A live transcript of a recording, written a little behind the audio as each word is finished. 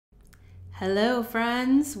Hello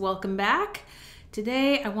friends, welcome back.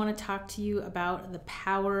 Today I want to talk to you about the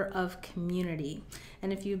power of community.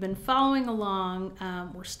 And if you've been following along,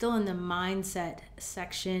 we're still in the mindset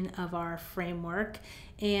section of our framework.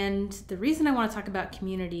 And the reason I want to talk about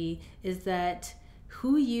community is that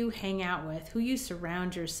who you hang out with, who you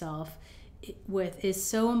surround yourself with is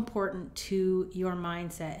so important to your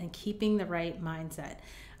mindset and keeping the right mindset.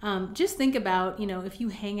 Just think about, if you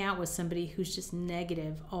hang out with somebody who's just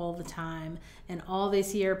negative all the time and all they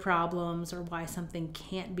see are problems or why something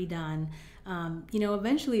can't be done,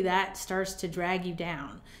 eventually that starts to drag you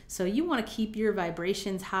down. So you want to keep your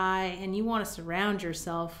vibrations high and you want to surround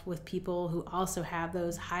yourself with people who also have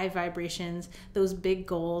those high vibrations, those big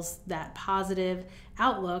goals, that positive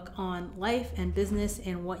outlook on life and business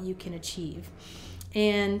and what you can achieve.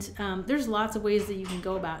 And there's lots of ways that you can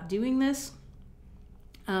go about doing this.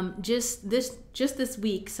 Just this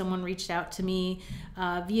week, someone reached out to me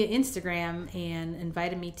via Instagram and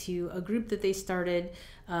invited me to a group that they started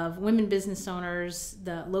of women business owners,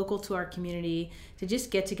 local to our community, to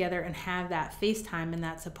just get together and have that FaceTime and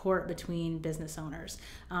that support between business owners.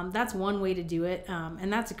 That's one way to do it,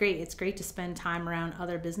 and that's great. It's great to spend time around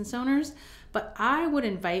other business owners, but I would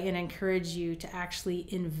invite and encourage you to actually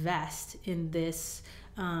invest in this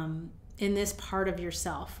part of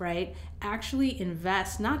yourself, right? Actually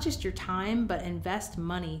invest not just your time, but invest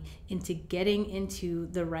money into getting into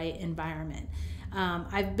the right environment.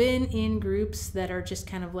 I've been in groups that are just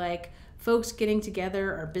kind of like folks getting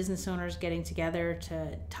together or business owners getting together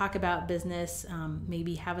to talk about business,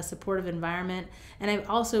 maybe have a supportive environment. And I've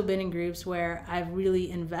also been in groups where I've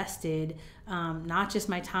really invested not just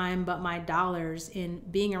my time, but my dollars in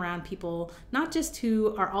being around people, not just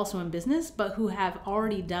who are also in business, but who have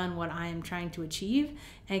already done what I am trying to achieve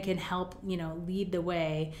and can help, lead the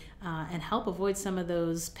way and help avoid some of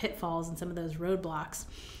those pitfalls and some of those roadblocks.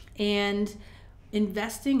 And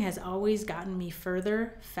investing has always gotten me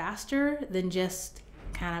further, faster than just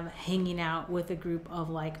kind of hanging out with a group of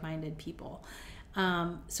like-minded people.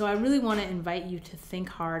 So I really want to invite you to think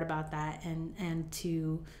hard about that and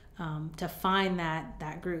to find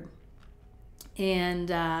that group.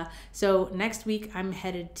 And so next week I'm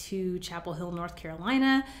headed to Chapel Hill, North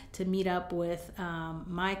Carolina to meet up with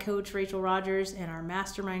my coach, Rachel Rogers, and our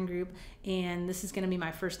mastermind group. And this is going to be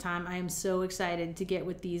my first time. I am so excited to get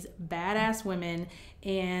with these badass women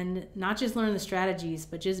and not just learn the strategies,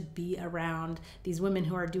 but just be around these women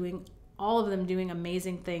who are all of them doing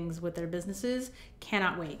amazing things with their businesses.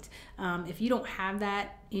 Cannot wait. If you don't have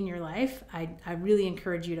that in your life, I really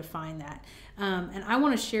encourage you to find that. And I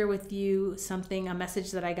want to share with you a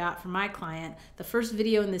message that I got from my client. The first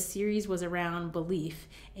video in this series was around belief.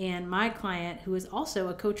 And my client, who is also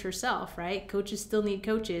a coach herself, right? Coaches still need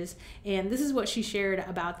coaches. And this is what she shared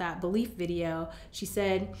about that belief video. She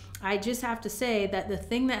said, I just have to say that the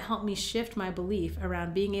thing that helped me shift my belief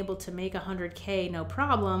around being able to make 100K no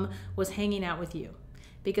problem was hanging out with you.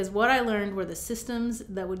 Because what I learned were the systems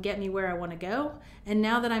that would get me where I want to go. And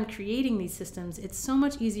now that I'm creating these systems, it's so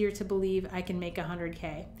much easier to believe I can make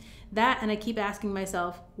 100K. That, and I keep asking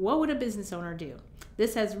myself, what would a business owner do?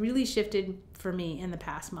 This has really shifted for me in the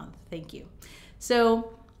past month. Thank you.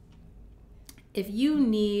 So if you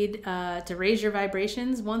need to raise your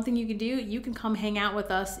vibrations, one thing you can do, you can come hang out with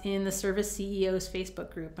us in the Service CEOs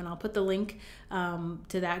Facebook group. And I'll put the link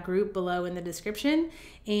to that group below in the description.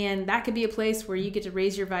 And that could be a place where you get to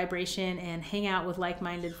raise your vibration and hang out with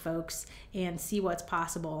like-minded folks and see what's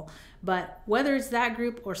possible. But whether it's that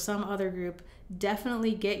group or some other group,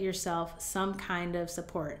 definitely get yourself some kind of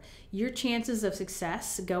support. Your chances of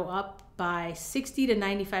success go up by 60 to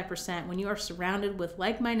 95% when you are surrounded with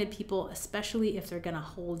like-minded people, especially if they're going to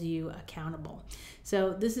hold you accountable.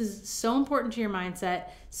 So this is so important to your mindset,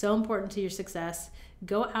 so important to your success.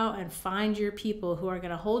 Go out and find your people who are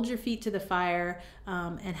going to hold your feet to the fire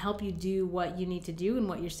and help you do what you need to do and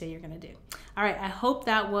what you say you're going to do. All right, I hope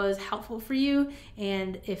that was helpful for you.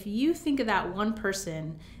 And if you think of that one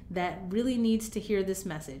person that really needs to hear this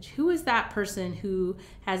message, who is that person who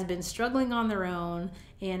has been struggling on their own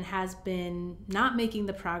and has been not making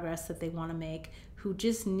the progress that they want to make, who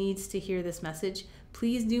just needs to hear this message?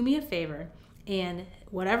 Please do me a favor, and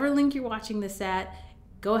whatever link you're watching this at,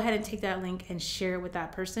 go ahead and take that link and share it with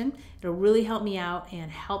that person. It'll really help me out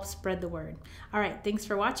and help spread the word. All right, thanks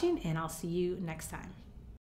for watching, and I'll see you next time.